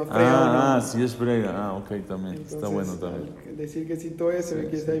lema frea. Si es Breira, ok, también, Entonces, está bueno también. Al decir que si todo se ve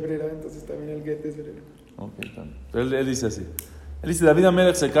que está Breira, entonces también el get es Breira. Ok, también. Pero él dice así. Él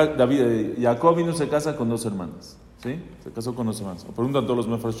dice, Jacob vino se casa con dos hermanas, ¿sí? Se casó con dos hermanas. Preguntan todos los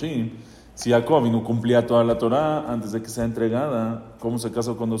mefarshim, si Jacob vino cumplía toda la Torah antes de que sea entregada, ¿cómo se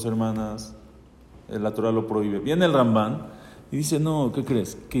casó con dos hermanas? La Torah lo prohíbe. Viene el Ramban y dice, no, ¿qué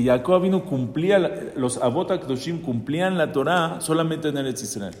crees? Que Jacob vino cumplía, los Avot HaKadoshim cumplían la Torah solamente en Eretz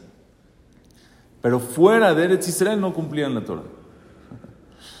Israel. Pero fuera de Eretz Israel no cumplían la Torah.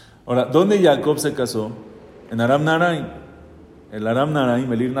 Ahora, ¿dónde Jacob se casó? En Aram Naharaim. El Aram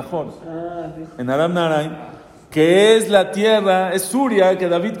Naharaim, el Ir Nahor. Sí. En Aram Naharaim, que es la tierra, es Suria, que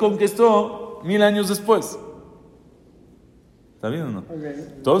David conquistó 1000 años después. ¿Está bien o no?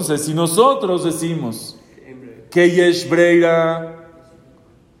 Okay. Entonces, si nosotros decimos que Yesh Breira,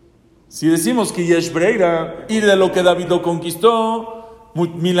 si decimos que Yesh Breira, y de lo que David lo conquistó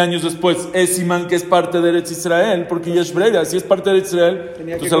 1000 años después, es Simán que es parte de Eretz Israel, porque Yesh Breira, si es parte de Eretz Israel,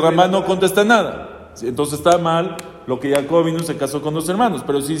 entonces el Ramán no contesta nada. Entonces está mal lo que Jacob vino se casó con dos hermanos.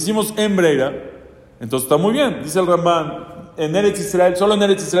 Pero si decimos en Breira, entonces está muy bien. Dice el Ramán, en Eretz Israel, solo en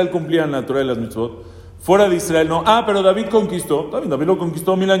Eretz Israel cumplían la Torah de las mitzvot. Fuera de Israel no. Pero David conquistó. David lo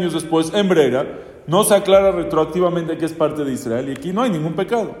conquistó 1000 años después en Breira. No se aclara retroactivamente que es parte de Israel. Y aquí no hay ningún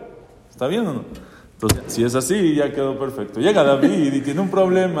pecado. ¿Está bien o no? Entonces, si es así, ya quedó perfecto. Llega David y tiene un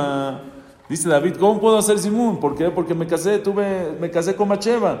problema. Dice David, ¿cómo puedo hacer Simún? ¿Por qué? Porque me casé con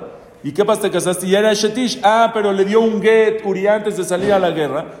Macheva. ¿Y qué pasa? Te casaste y era Shetish. Pero le dio un get Uri antes de salir a la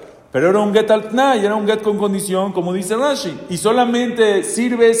guerra. Pero era un get al tnai, era un get con condición, como dice Rashi. Y solamente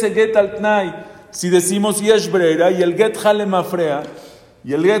sirve ese get al tnai si decimos yesh breira y el get hal mafrea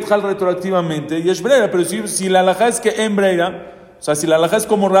y el get hal retroactivamente yesh breira. Pero si la halajá es que en breira, o sea, si la halajá es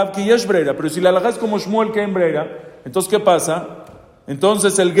como Rab que yesh breira, pero si la halajá es como Shmuel que en breira, entonces ¿qué pasa?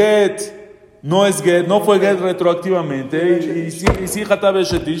 Entonces el get no es get, no fue get retroactivamente y si jatabe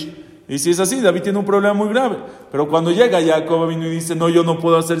shetish. Y si es así, David tiene un problema muy grave. Pero cuando llega Jacob vino y dice, no, yo no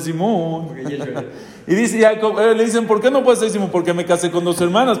puedo hacer Simón. Y dice Jacob, le dicen, ¿por qué no puedes hacer Simón? Porque me casé con 2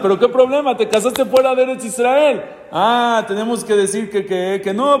 hermanas. Pero ¿qué problema? Te casaste fuera de Eretz Israel. Tenemos que decir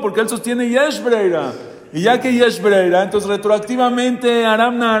que no, porque él sostiene Yesh Breira. Y ya que Yesh Breira, entonces retroactivamente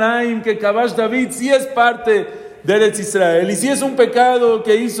Aram Naharaim, que Kabash David, sí es parte de Eretz Israel. Y sí es un pecado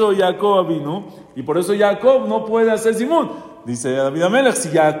que hizo Jacob vino. Y por eso Jacob no puede hacer Simón. Dice David Amelech, si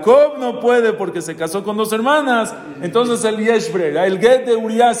Jacob no puede porque se casó con 2 hermanas, entonces el Yesh Breira, el get de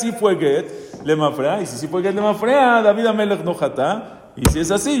Uriah sí fue get, le mafrea, y si sí fue get le mafrea, David Amelech no jata, y si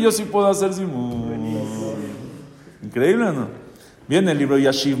es así, yo sí puedo hacer simón. Increíble, ¿no? Viene el libro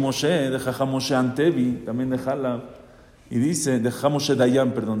Yashiv Moshe, de Jajam Moshe Antevi, también de Halab, y dice, de Jajam Moshe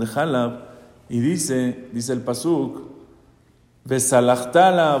Dayan, perdón, de Halab, y dice el pasuk, Vesalachta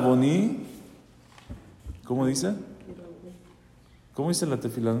la aboni, ¿cómo dice? ¿Cómo dice la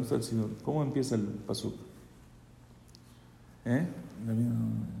tefilá? ¿Dónde está el Señor? ¿Cómo empieza el pasuk?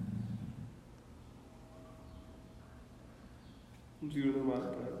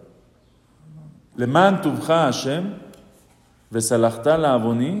 Leman tuvcha Hashem vesalachta la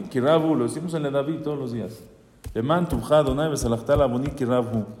aboni kiravu. Lo decimos en el David todos los días. Leman tuvcha Adonai vesalachta la aboni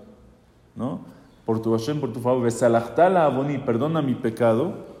kiravu. ¿No? Por tu Hashem, por tu favor. Vesalachta la aboni, perdona mi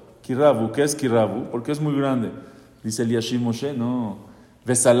pecado. Kiravu. ¿Qué es kiravu? Porque es muy grande. Dice el Yashiv Moshe, no.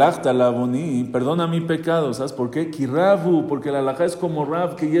 Vesalachta la aboni, perdona mi pecado. ¿Sabes por qué? Kiravu, porque la halajá es como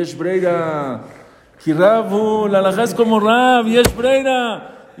Rab, que yesh breira. Kiravu, la halajá es como Rab, yesh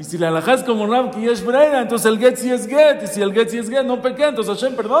breira. Y si la halajá es como Rab, que yesh breira, entonces el get sí es get. Y si el get sí es get, no pequé. Entonces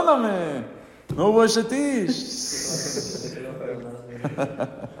Hashem, perdóname. No hubo shetish.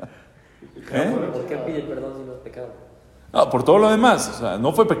 ¿Por qué pide perdón si no es pecado? No, por todo lo demás. O sea,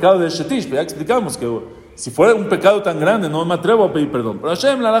 no fue pecado de shetish, pero ya explicamos que si fuera un pecado tan grande, no me atrevo a pedir perdón. Pero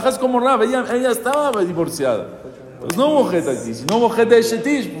Hashem, la halajá es como Rab, ella estaba divorciada. Pues no hubo jet aquí. Si no hubo jet de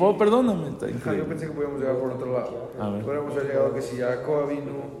shetish, por favor, perdóname. Está increíble. Yo pensé que podíamos llegar por otro lado. Podríamos haber llegado que si Jacob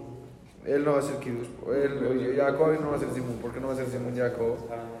vino, él no va a ser Kiddush. Jacob no va a ser Simón. ¿Por qué no va a ser Simón Jacob?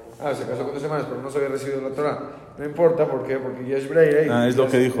 Se casó con 2 semanas, pero no se había recibido la Torah. No importa, ¿por qué? Porque Yesh Breira. Es lo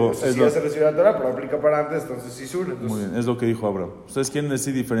que dijo. Si ya se recibió la Torah, pero aplica para antes, entonces sí sur. Muy bien, es lo que dijo Abraham. Ustedes quieren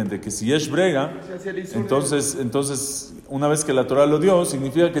decir diferente, que si Yesh Breira, entonces, una vez que la Torah lo dio,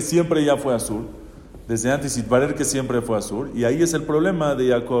 significa que siempre ya fue azul. Desde antes, y parer que siempre fue azul. Y ahí es el problema de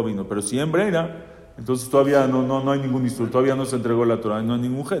Jacob vino. Pero si en Breira, entonces todavía no hay ningún isur, todavía no se entregó la Torah, no hay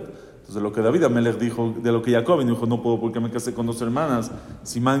ningún jet. Entonces lo que David Amelech dijo, de lo que Jacob dijo, no puedo porque me casé con 2 hermanas.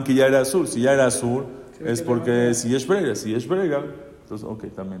 Si man que ya era azul, si ya era azul, es porque si es breira, entonces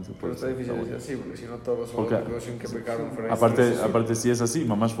también se puede. Pero está difícil decir así, porque si no todos son sin que pecaron. Aparte si es así,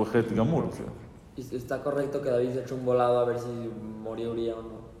 mamás fue jet gamur. ¿Está correcto que David se echó un volado a ver si moría Uriah o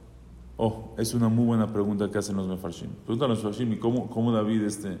no? Es una muy buena pregunta que hacen los mefarshim. Preguntan los mefarshim, ¿y cómo David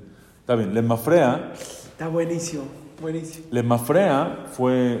está bien, le mafrea? Está buenísimo. Buenísimo. Le mafrea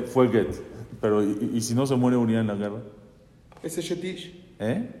fue get, pero ¿y si no se muere Uriah en la guerra? Ese shetish.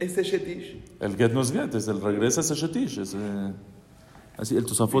 Ese shetish. El get no es get, es el regresa ese shetish. Así el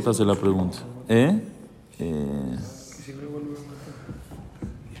Tosafot hace la pregunta. Si me vuelve a matar.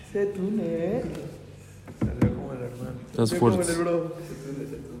 Ese túnel. Salió como el hermano. Estás fuerte.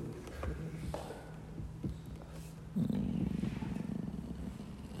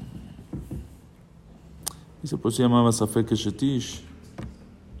 Dice, pues se llamaba Safek Shetish.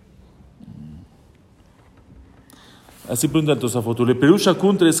 Así pregunta el Tosafot. Le Perusha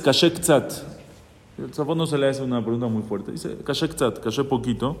Kuntres Kashek Tzat. El Tosafot no se le hace una pregunta muy fuerte. Dice, Kashek Tzat, Kashek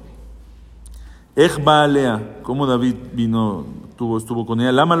poquito. Ech Baalea. ¿Cómo David estuvo con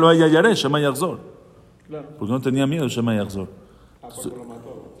ella? Lama lo haya Yare, Shema Yachzor. Claro. Porque no tenía miedo, Shema Yachzor. Porque lo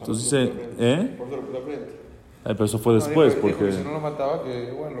mató. Entonces dice, Por eso lo puso frente. Pero eso fue después, Dijo porque... que si no lo mataba,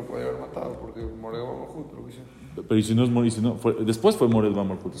 que bueno, lo podía haber matado, porque Moreo Bamalhut, lo que hizo. Pero y si no es Morel, después fue Morel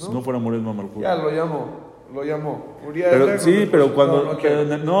Bamalhut. Si no fuera Morel Bamalhut. Ya lo llamó. Pero, sí, pero cuando...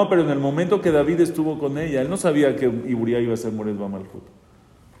 pero en el momento que David estuvo con ella, él no sabía que Uriah iba a ser Morel Bamalhut.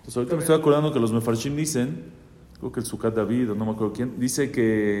 Entonces ahorita me estoy acordando que los mefarshim dicen, creo que el Sukkot David, o no me acuerdo quién, dice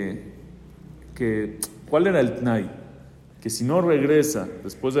que ¿cuál era el Tnai? Que si no regresa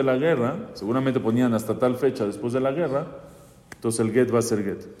después de la guerra, seguramente ponían hasta tal fecha después de la guerra, Entonces el get va a ser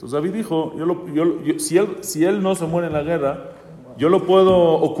get. Entonces David dijo, si él no se muere en la guerra, yo lo puedo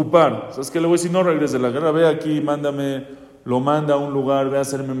ocupar. ¿Sabes qué? Le voy a decir, no regreses de la guerra, ve aquí, mándame, lo manda a un lugar, ve a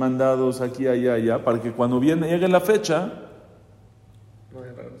hacerme mandados aquí, allá, allá, para que cuando llegue la fecha,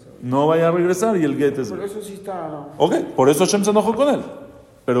 no vaya a regresar y el get es... Por eso sí está... Ok, por eso Hashem se enojó con él.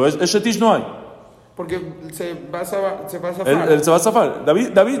 Pero es Shetish no hay. Porque se va a zafar. Él se va a zafar.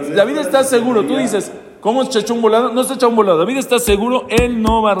 David está seguro. Tú dices, ¿cómo se echó un volado? No se echó un volado. David está seguro, él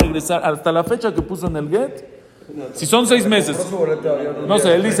no va a regresar hasta la fecha que puso en el get. Si son 6 meses. No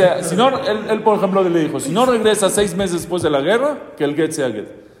sé, él dice, si no, él por ejemplo le dijo, si no regresa 6 meses después de la guerra, que el get sea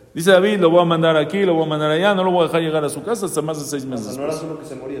get. Dice David, lo voy a mandar aquí, lo voy a mandar allá, no lo voy a dejar llegar a su casa hasta más de 6 meses. No era solo que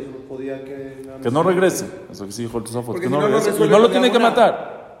se moría, solo podía que no regrese. Eso que sí dijo el Tosafot, que no regrese. Y no lo tiene que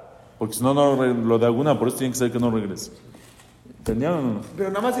matar. Porque si no, lo de alguna, por eso tiene que ser que no regrese. ¿Entendieron o no? Pero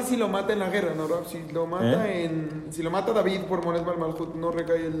nada más es si lo mata en la guerra, ¿no, Rob? Si lo mata David por Mones Malmalhut, no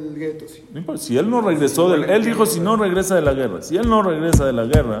recae el gueto, sí. No importa, si él no regresó, él dijo si no regresa de la guerra. Si él no regresa de la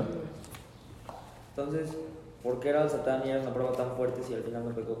guerra... Entonces, ¿por qué era el Satán y era una prueba tan fuerte si al final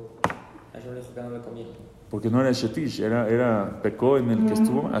no pecó? Hashem le dijo que no le conviene. Porque no era Shetish, pecó en el que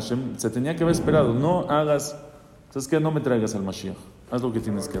estuvo. Hashem se tenía que haber esperado. No hagas... ¿Sabes qué? No me traigas al Mashiach. Haz lo que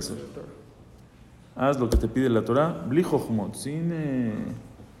tienes que hacer. Haz lo que te pide la Torah. Blijo Jumot. Cine.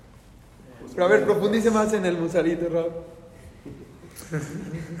 Pero a ver, profundice más en el musarito, Rob.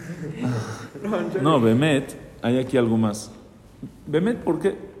 No, Bemet, hay aquí algo más. Bemet, ¿por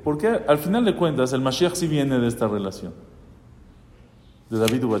qué? Porque al final de cuentas el Mashiach sí viene de esta relación. De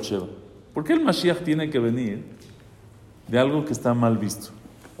David Ubacheva. ¿Por qué el Mashiach tiene que venir de algo que está mal visto?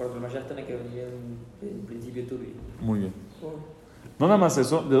 Porque el Mashiach tiene que venir en principio tuyo. Muy bien. No nada más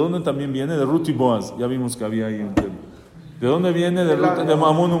eso, ¿de dónde también viene? De Ruth y Boaz. Ya vimos que había ahí un tema. ¿De dónde viene? De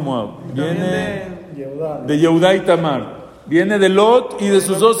Amón y Moab. Viene de Yehudá y Tamar. Viene de Lot y de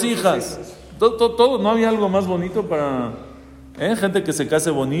sus 2 hijas. Todo, no había algo más bonito para... Gente que se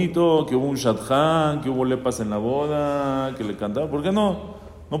case bonito, que hubo un shadchan, que hubo lepas en la boda, que le cantaba. ¿Por qué no?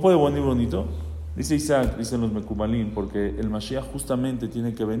 ¿No puede venir bonito? Dice Isaac, dicen los Mekubalim, porque el Mashiach justamente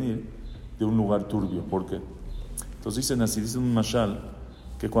tiene que venir de un lugar turbio. ¿Por qué? Entonces dicen un mashal,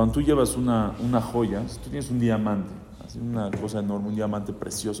 que cuando tú llevas una joya, si tú tienes un diamante, así una cosa enorme, un diamante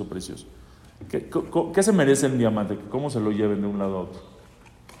precioso, ¿qué se merece el diamante? ¿Cómo se lo lleven de un lado a otro?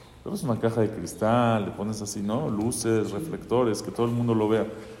 Pones una caja de cristal, le pones así, ¿no? Luces, reflectores, que todo el mundo lo vea.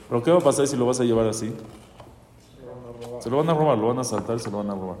 Pero ¿qué va a pasar si lo vas a llevar así? Se lo van a robar, lo van a asaltar, se lo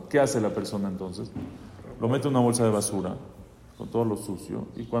van a robar. ¿Qué hace la persona entonces? Lo mete en una bolsa de basura, con todo lo sucio,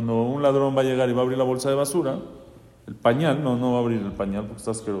 y cuando un ladrón va a llegar y va a abrir la bolsa de basura, el pañal, no va a abrir el pañal porque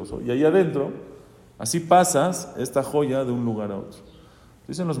está asqueroso, y ahí adentro, así pasas esta joya de un lugar a otro.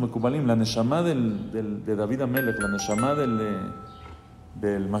 Dicen los Mekubalim, la Neshama de David Amelech, la Neshama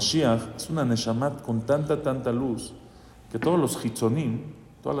del Mashiach, es una Neshama con tanta luz, que todos los Hitzonim,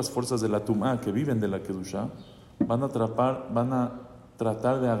 todas las fuerzas de la Tumá que viven de la Kedushá, van a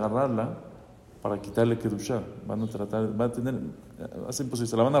tratar de agarrarla para quitarle Kedushá. Va a ser imposible,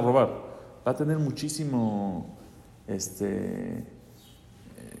 se la van a robar. Va a tener muchísimo,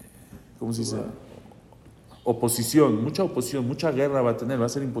 ¿cómo se dice? Mucha oposición, mucha guerra va a tener, va a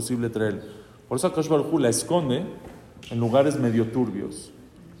ser imposible traer. Por eso Akash Baruj Hu la esconde en lugares medio turbios,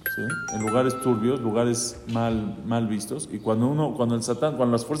 ¿sí? En lugares turbios, lugares mal vistos. Y cuando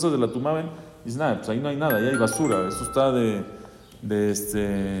las fuerzas de la Tumá ven, dicen, pues ahí no hay nada, ahí hay basura. Eso está de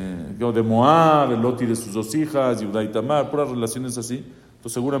Moab, de Lot y de sus 2 hijas, Yehudá y Tamar, puras relaciones así.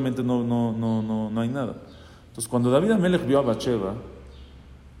 Entonces seguramente no hay nada. Entonces cuando David Amelech vio a Bathsheba,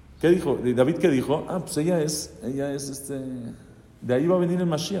 ¿qué dijo? David, ¿qué dijo? Pues ella es de ahí va a venir el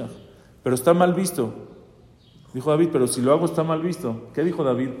Mashiach. Pero está mal visto. Dijo David, pero si lo hago está mal visto. ¿Qué dijo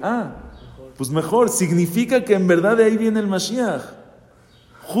David? Pues mejor, significa que en verdad de ahí viene el Mashiach.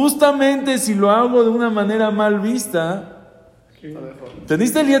 Justamente si lo hago de una manera mal vista,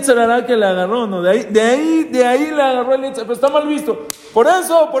 ¿teniste el Yetzer Hará que le agarró? ¿No? De ahí le agarró el Yetzer, pero está mal visto. Por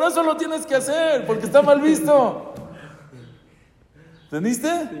eso lo tienes que hacer, porque está mal visto.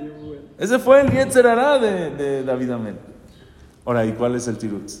 ¿Entendiste? Ese fue el Yetzer Hará de David Amel. Ahora, ¿y cuál es el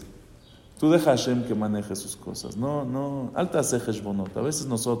tirutz? Tú deja a Hashem que maneje sus cosas. No, alta hace Heshbonot. A veces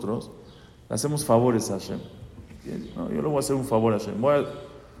nosotros le hacemos favores a Hashem. No, yo le voy a hacer un favor a Hashem.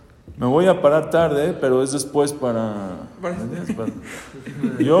 Me voy a parar tarde, pero es después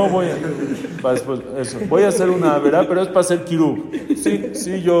yo voy para después, eso. Voy a hacer una verá, pero es para hacer kirub.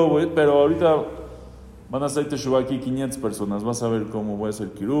 Sí, yo voy, pero ahorita van a hacer teshuvá aquí 500 personas. Vas a ver cómo voy a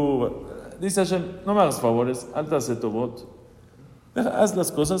hacer kirub. Dice Hashem, no me hagas favores, alta hace tobot. Haz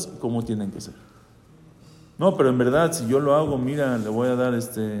las cosas como tienen que ser. No, pero en verdad, si yo lo hago, mira, le voy a dar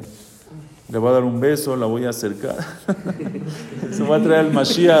le voy a dar un beso, la voy a acercar. Se va a traer el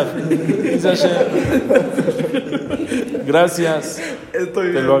Mashiach. Dice Hashem, gracias,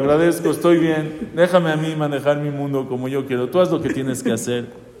 te lo agradezco, estoy bien. Déjame a mí manejar mi mundo como yo quiero. Tú haz lo que tienes que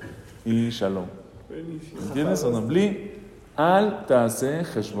hacer. Y shalom. ¿Entiendes o no? Bli al tase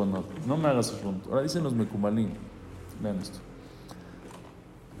heshbonot. No me hagas heshbonot. Ahora dicen los mekumalim. Vean esto.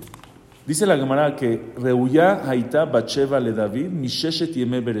 Dice la Gemara que Reuyá haitá Batsheva le David misheshet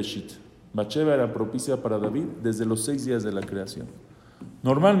yemé bereshit. Batsheva era propicia para David desde los 6 días de la creación.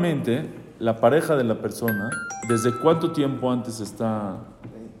 Normalmente, la pareja de la persona, ¿desde cuánto tiempo antes está?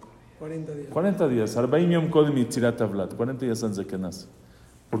 40 días. 40 días. 40 yom kodem yitzirat havlat. 40 días antes de que nace.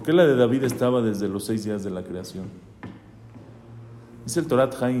 ¿Por qué la de David estaba desde los 6 días de la creación? Dice el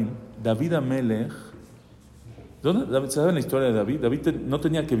Torat Haim, David Amelech. ¿Saben la historia de David? David no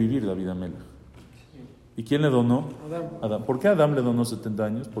tenía que vivir, David Amelech. ¿Y quién le donó? Adán. ¿Por qué Adán le donó 70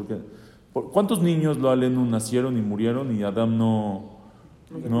 años? ¿Cuántos niños lo alenu nacieron y murieron y Adán no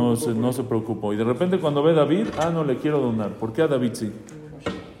se preocupó? Y de repente cuando ve a David, no le quiero donar. ¿Por qué a David sí?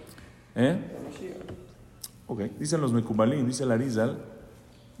 Ok, dicen los Mekubalim, dice el Arizal,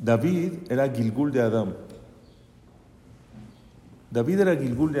 David era Gilgul de Adán. David era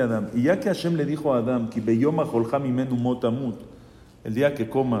Gilgul de Adán. Y ya que Hashem le dijo a Adán, Ki beyoma jolja mimenu motamut, el día que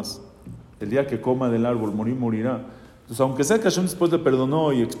coma del árbol, morirá. Entonces, aunque sea que Hashem después le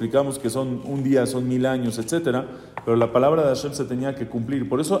perdonó y explicamos que son un día, son 1000 años, etc., pero la palabra de Hashem se tenía que cumplir.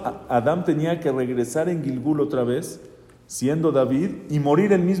 Por eso Adán tenía que regresar en Gilgul otra vez, siendo David, y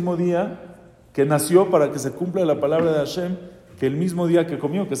morir el mismo día que nació para que se cumpla la palabra de Hashem, que el mismo día que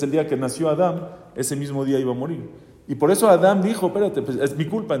comió, que es el día que nació Adán, ese mismo día iba a morir. Y por eso Adán dijo, espérate, pues es mi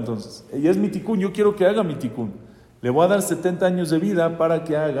culpa entonces. Ella es mi tikún, yo quiero que haga mi tikún. Le voy a dar 70 años de vida para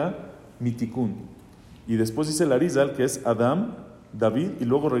que haga mi tikún. Y después dice el Arizal que es Adán, David, y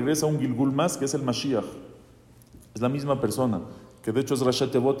luego regresa un Gilgul más, que es el Mashiach. Es la misma persona, que de hecho es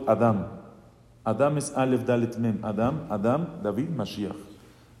Rashat Tevot Adam. Adam es Aleph Dalet Mem. Adam, David, Mashiach.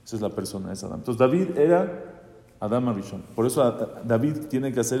 Esa es la persona, es Adam. Entonces David era Adam Arishon. Por eso David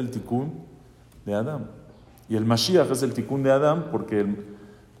tiene que hacer el tikún de Adam. Y el Mashiach es el tikún de Adam, porque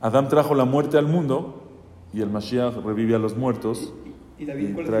Adam trajo la muerte al mundo y el Mashiach revive a los muertos y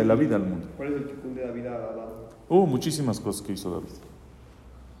trae la vida al mundo. ¿Cuál es el tikún de David a Adam? Muchísimas cosas que hizo David.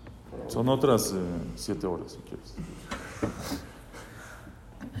 Son otras 7 horas, si quieres.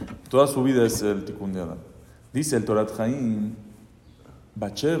 Toda su vida es el tikún de Adam. Dice el Torat Haim,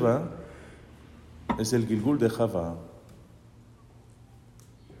 Batsheva es el Gilgul de Java.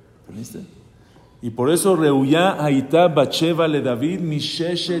 ¿Entendiste? Y por eso Reuyá Haitá Batsheva le David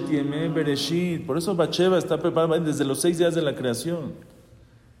Misheshet Yemé Bereshit. Por eso Batsheva está preparada desde los 6 días de la creación.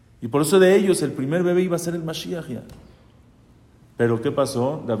 Y por eso de ellos el primer bebé iba a ser el Mashiach ya. Pero ¿qué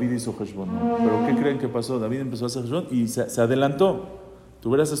pasó? David hizo Heshbon. ¿Pero qué creen que pasó? David empezó a hacer Heshbon y se adelantó. Tú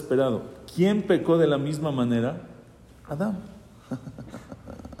hubieras esperado. ¿Quién pecó de la misma manera? Adán.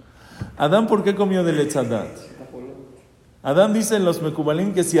 Adán, ¿por qué comió del Etzadat? Adán dice en los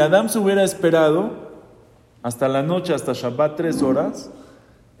Mekubalim que si Adán se hubiera esperado hasta la noche, hasta Shabbat 3 horas,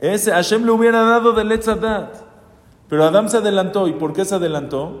 Hashem le hubiera dado del Etzadat. Pero Adán se adelantó. ¿Y por qué se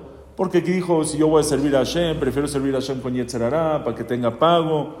adelantó? Porque aquí dijo, si yo voy a servir a Hashem, prefiero servir a Hashem con Yetzer Hará, para que tenga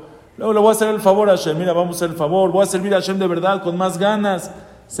pago. Luego le voy a hacer el favor a Hashem. Mira, vamos a hacer el favor. Voy a servir a Hashem de verdad, con más ganas.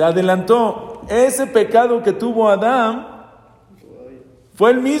 Se adelantó. Ese pecado que tuvo Adán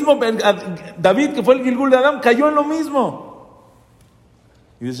fue el mismo. David, que fue el Gilgul de Adán, cayó en lo mismo.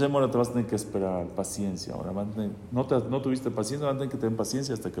 Y dice, ahora te vas a tener que esperar, paciencia. Ahora no tuviste paciencia, vas a tener que tener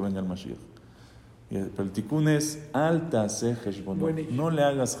paciencia hasta que venga el Mashiach. Pero el tikún es alta se heshbonot. No le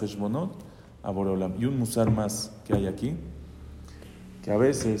hagas heshbonot a Boreolam. Y un musar más que hay aquí, que a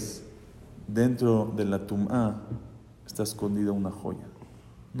veces dentro de la tum'a está escondida una joya.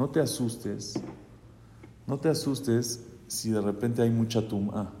 No te asustes si de repente hay mucha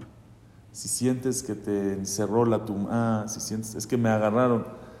tum'a. Si sientes que te encerró la tum'a, si sientes, es que me agarraron.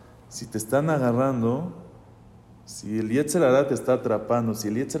 Si te están agarrando, si el Yetzer Hará te está atrapando, si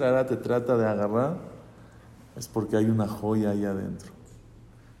el Yetzer Hará te trata de agarrar, es porque hay una joya ahí adentro.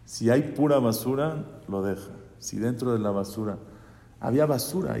 Si hay pura basura, lo deja. Si dentro de la basura había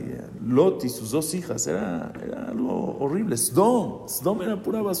basura ahí, Lot y sus 2 hijas, era algo horrible. Sdom era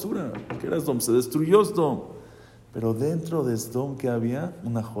pura basura. ¿Qué era Sdom? Se destruyó Sdom. Pero dentro de Sdom que había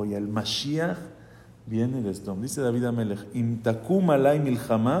una joya. El Mashiach viene de Sdom. Dice David Amelech, Im takum alay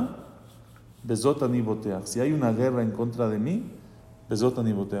milchama, bezot ani boteach. Si hay una guerra en contra de mí, bezot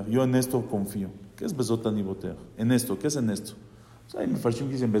ani boteach. Yo en esto confío. ¿Qué es bezot ani boteach? En esto, ¿qué es en esto? Hay mefarshim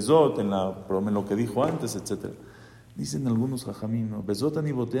que dicen Bezot, en lo que dijo antes, etc. Dicen algunos jajamim, ¿no? Bezot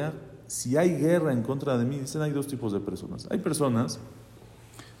ani boteach, si hay guerra en contra de mí, dicen hay dos tipos de personas. Hay personas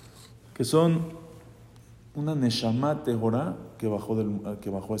que son una neshama tehorá que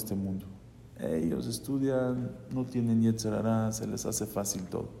bajó a este mundo. Ellos estudian, no tienen yetzer hará, se les hace fácil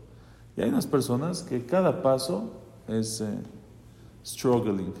todo. Y hay unas personas que cada paso es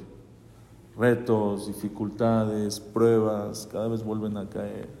struggling, retos, dificultades, pruebas, cada vez vuelven a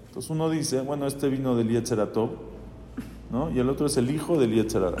caer. Entonces uno dice, bueno, este vino del yetzer hatov, ¿no? Y el otro es el hijo del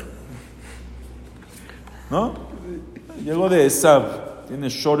yetzer hará, ¿no? Llegó de Esav, tiene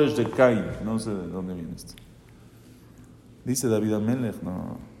shoresh de Cain, no sé de dónde viene esto. Dice David Amelech,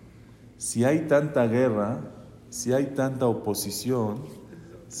 no, si hay tanta guerra, si hay tanta oposición,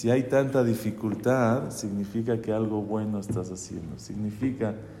 si hay tanta dificultad, significa que algo bueno estás haciendo,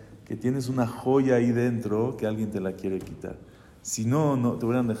 significa que tienes una joya ahí dentro que alguien te la quiere quitar. Si no, no te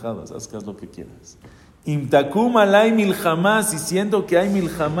hubieran dejado, haz lo que quieras. Imtakum alay milhamá, si siento que hay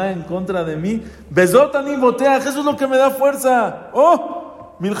milhamá en contra de mí, bezot ani boteach, eso es lo que me da fuerza.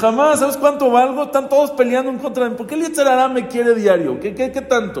 Oh, milhamá, ¿sabes cuánto valgo? Están todos peleando en contra de mí. ¿Por qué el yetzer hará me quiere diario? ¿Qué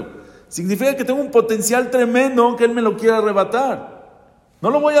tanto? Significa que tengo un potencial tremendo que él me lo quiere arrebatar. No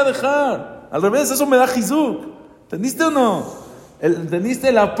lo voy a dejar. Al revés, eso me da jizuk. ¿Entendiste o no?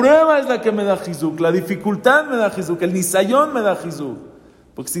 ¿Entendiste? La prueba es la que me da jizuk. La dificultad me da jizuk. El nisayón me da jizuk.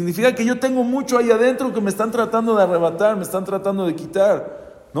 Porque significa que yo tengo mucho ahí adentro que me están tratando de arrebatar, me están tratando de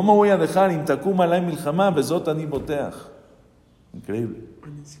quitar. No me voy a dejar. Imtakum alay milhamá, bezot ani boteach. Increíble.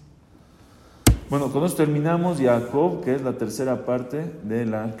 Bueno, con esto terminamos Jacob, que es la tercera parte de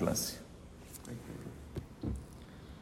la clase.